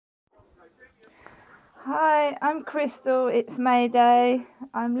Hi, I'm Crystal. It's May Day.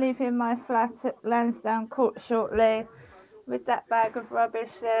 I'm leaving my flat at Lansdowne Court shortly with that bag of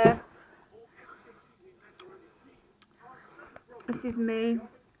rubbish there. This is me.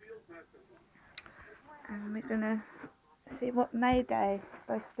 And we're going to see what May Day,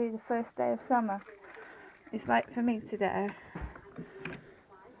 supposed to be the first day of summer, is like for me today.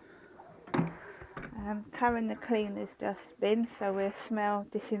 Karen the cleaner's just been, so we'll smell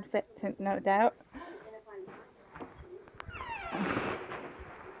disinfectant, no doubt.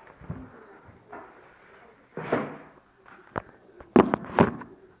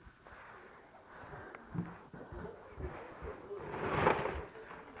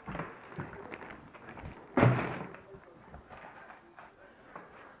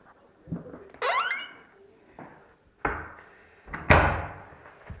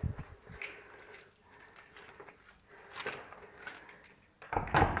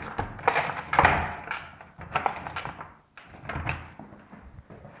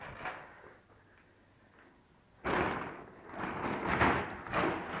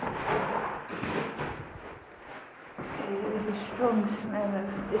 There's a strong smell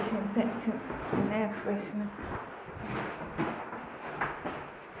of disinfectant and air freshener.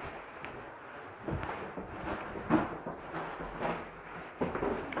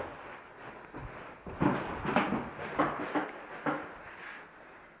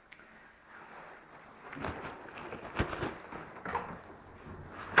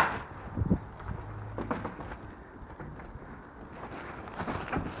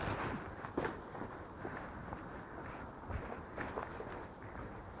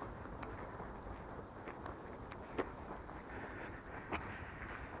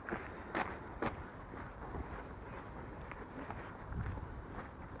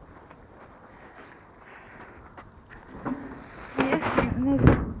 Yes, and there's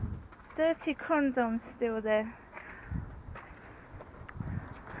a dirty condom still there.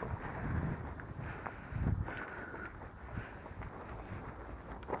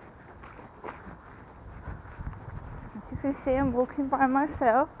 As you can see, I'm walking by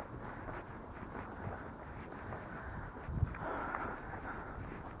myself.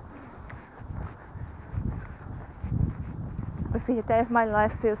 Every day of my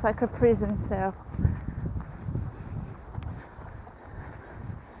life feels like a prison cell.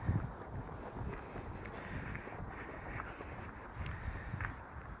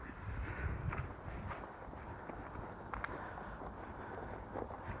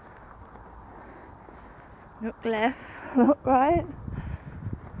 Look left, look right.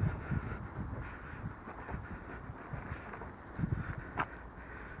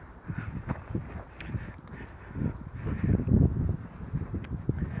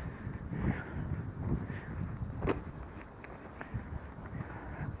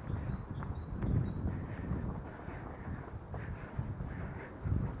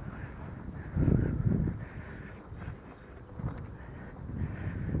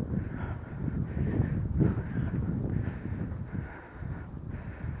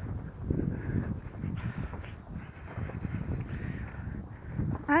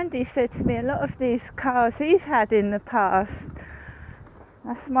 Andy said to me a lot of these cars he's had in the past.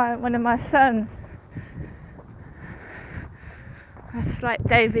 That's one of my sons. That's like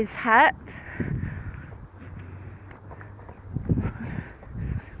David's hat.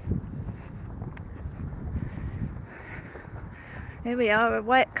 Here we are, a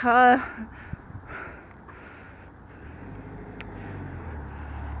white car.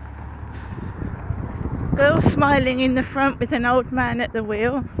 Girl smiling in the front with an old man at the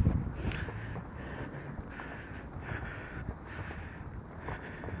wheel.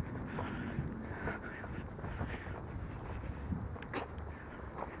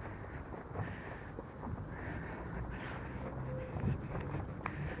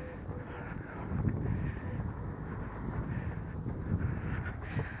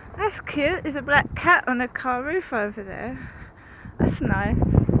 That's cute. There's a black cat on a car roof over there. That's nice.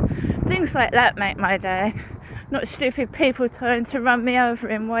 Things like that make my day. Not stupid people trying to run me over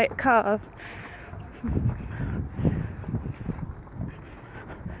in white cars.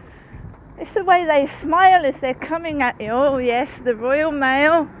 It's the way they smile as they're coming at you. Oh yes, the Royal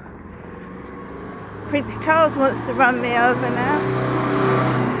Mail. Prince Charles wants to run me over now.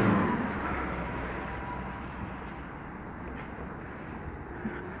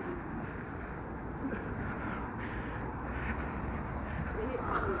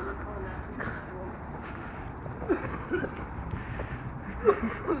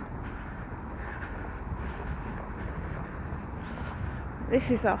 This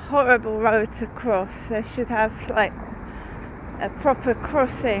is a horrible road to cross. They should have like a proper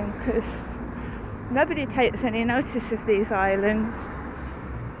crossing, because Nobody takes any notice of these islands.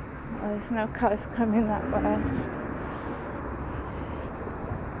 Oh, there's no cars coming that way.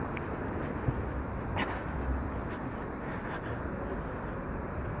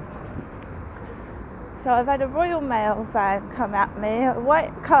 So I've had a Royal Mail van come at me, a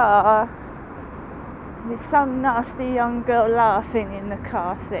white car with some nasty young girl laughing in the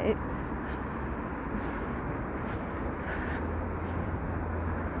car seat.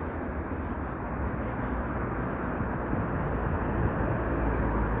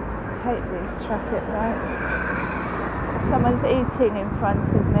 I hate these traffic lights. Someone's eating in front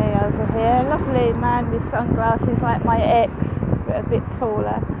of me over here. Lovely man with sunglasses like my ex, but a bit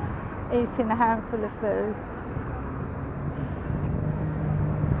taller, eating a handful of food.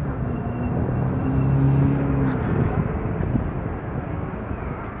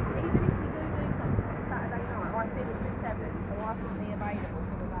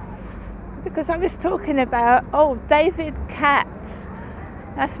 Because I was talking about, David Catt.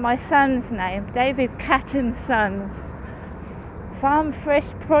 That's my son's name, David Catt and Sons. Farm fresh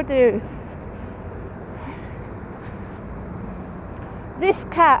produce. This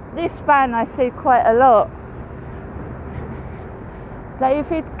van I see quite a lot.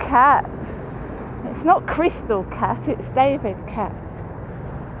 David Catt. It's not Crystal Cat, it's David Catt.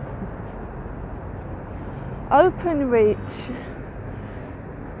 Open reach.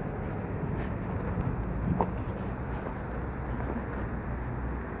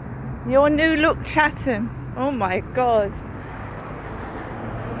 Your new look Chatham. Oh my God.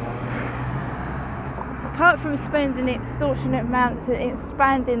 Apart from spending extortionate amounts and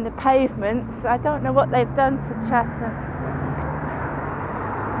expanding the pavements, I don't know what they've done to Chatham.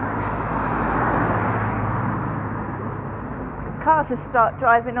 Cars will start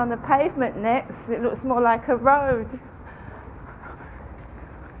driving on the pavement next. It looks more like a road.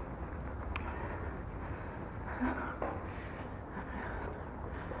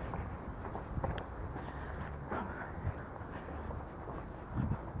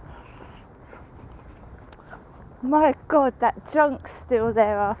 My God, that junk's still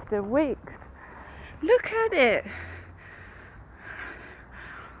there after weeks. Look at it.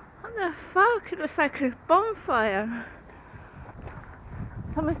 What the fuck? It looks like a bonfire.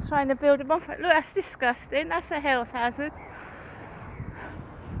 Someone's trying to build a bonfire. Look, that's disgusting. That's a health hazard.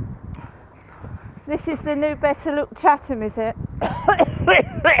 This is the new better look Chatham, is it?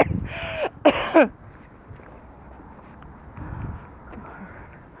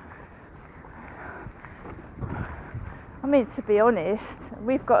 I mean, to be honest,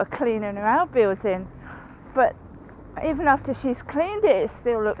 we've got a cleaner in our building, but even after she's cleaned it, it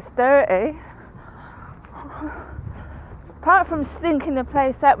still looks dirty. Apart from stinking the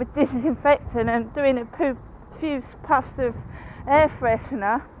place out with disinfectant and doing a few puffs of air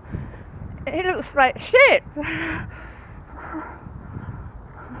freshener, it looks like shit.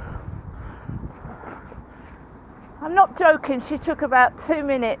 I'm not joking, she took about 2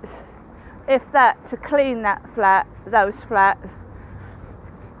 minutes, if that, to clean those flats.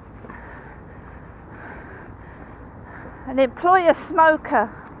 And employ a smoker.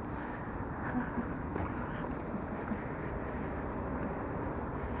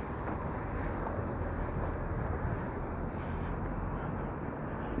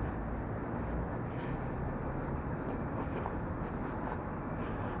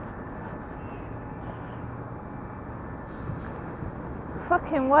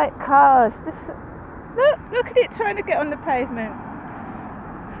 Fucking white cars, just look at it trying to get on the pavement.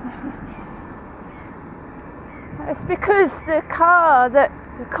 It's because the car that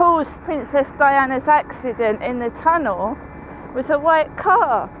caused Princess Diana's accident in the tunnel was a white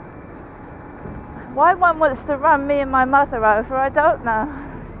car. Why one wants to run me and my mother over, I don't know.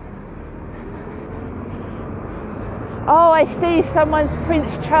 Oh, I see, someone's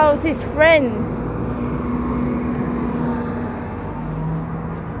Prince Charles's friend.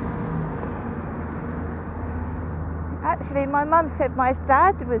 Actually, my mum said my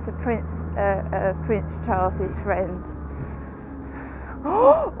dad was a Prince Charles's friend.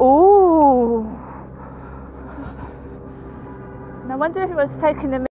 Oh! And I wonder if he was taking them